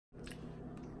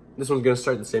This one's gonna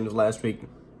start the same as last week,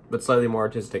 but slightly more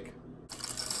artistic.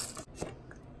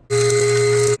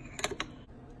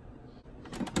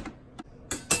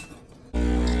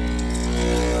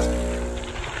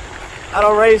 I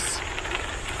don't race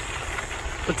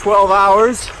for 12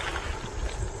 hours,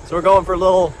 so we're going for a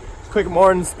little quick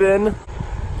morning spin.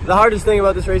 The hardest thing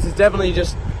about this race is definitely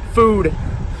just food,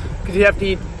 because you have to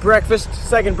eat breakfast,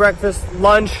 second breakfast,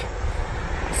 lunch,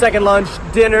 second lunch,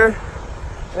 dinner,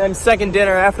 and then second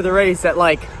dinner after the race at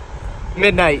like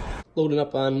midnight. Loading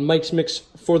up on Mike's Mix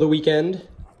for the weekend.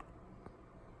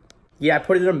 Yeah, I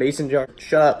put it in a mason jar.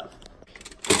 Shut up.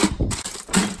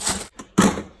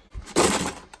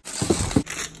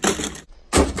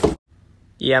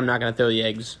 Yeah, I'm not gonna throw the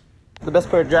eggs. The best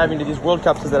part of driving to these World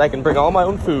Cups is that I can bring all my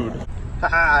own food.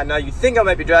 Haha, now you think I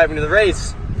might be driving to the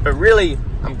race, but really,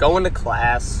 I'm going to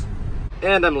class.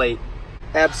 And I'm late.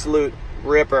 Absolute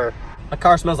ripper. My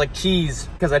car smells like cheese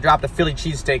because I dropped a Philly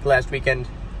cheesesteak last weekend.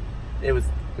 It was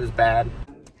bad.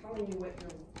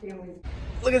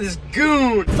 Look at this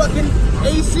goon! Fucking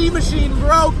AC machine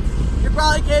broke! You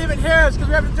probably can't even hear us because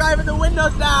we have to drive in the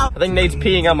windows now! I think Nate's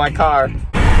peeing on my car.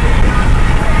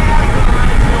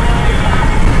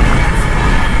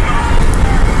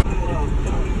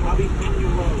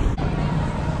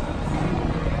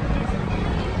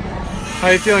 How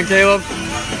you feeling, Caleb?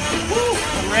 Woo,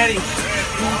 I'm ready.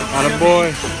 Attaboy.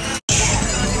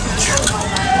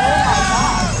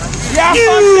 Yeah,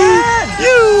 fuck that!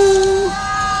 Pew!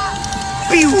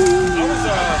 Pew!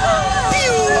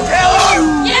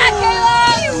 Caleb! Yeah,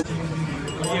 Caleb!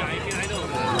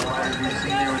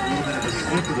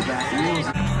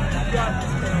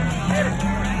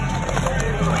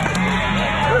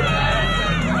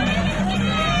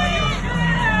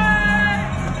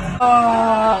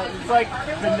 It's like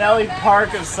the Nelly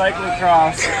Park of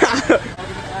cyclocross.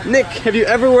 Nick, have you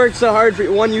ever worked so hard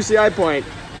for one UCI point?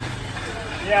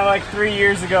 Yeah, like 3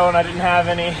 years ago and I didn't have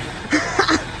any.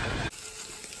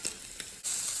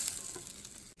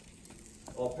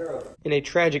 In a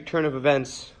tragic turn of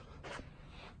events,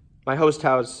 my host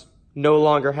house no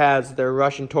longer has their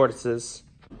Russian tortoises.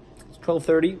 It's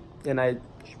 12:30 and I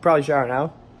should probably shower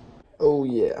now. Oh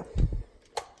yeah.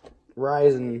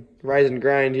 Rise and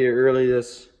grind here early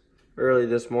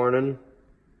this morning.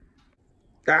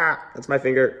 Ah, that's my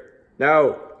finger.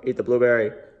 No, eat the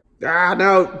blueberry. Ah,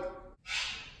 no.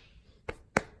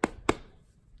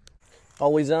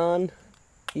 Always on,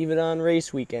 even on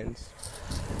race weekends.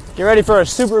 Get ready for a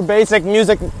super basic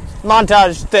music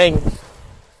montage thing.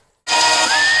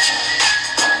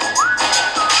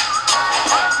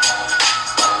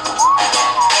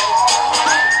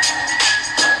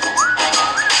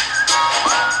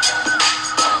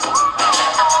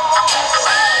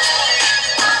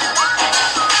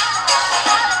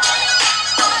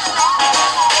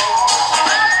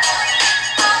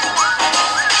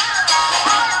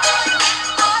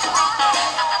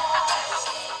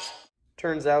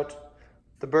 Turns out,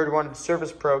 the bird wanted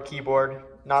Surface Pro keyboard,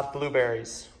 not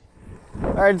blueberries.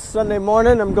 Alright, it's Sunday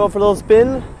morning, I'm going for a little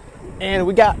spin, and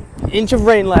we got an inch of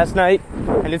rain last night,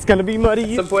 and it's gonna be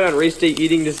muddy. At some point on race day,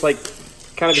 eating just like,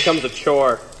 kind of becomes a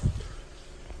chore.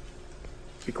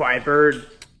 Be quiet, bird.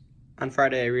 On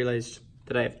Friday, I realized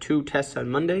that I have 2 tests on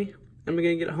Monday, and I'm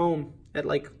gonna get home at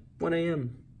like 1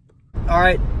 a.m.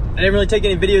 Alright, I didn't really take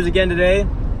any videos again today.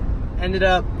 I ended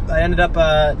up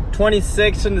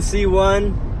 26th in the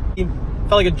C1.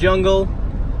 Felt like a jungle.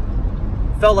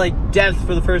 Felt like death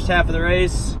for the first half of the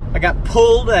race. I got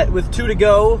pulled with 2 to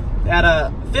go at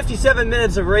 57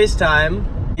 minutes of race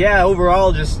time. Yeah,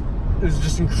 overall, it was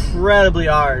just incredibly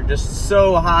hard. Just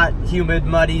so hot, humid,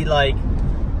 muddy, like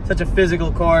such a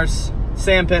physical course.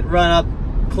 Sandpit, run up,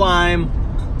 climb,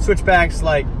 switchbacks,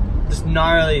 like just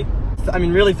gnarly. I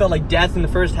mean, really felt like death in the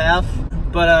first half,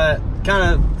 but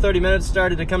kind of 30 minutes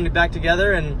started to come back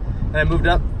together, and I moved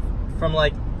up from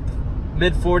like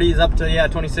mid-40s up to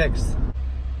 26th.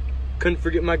 Couldn't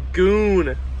forget my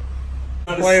goon.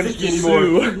 Playing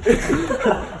Sue.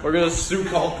 We're gonna sue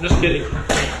Culver. Just kidding.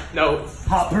 No.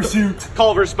 Hot Pursuit.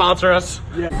 Culver sponsor us.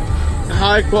 Yeah.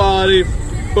 High quality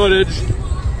footage.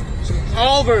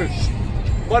 Culver's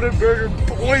Butterburger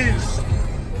boys.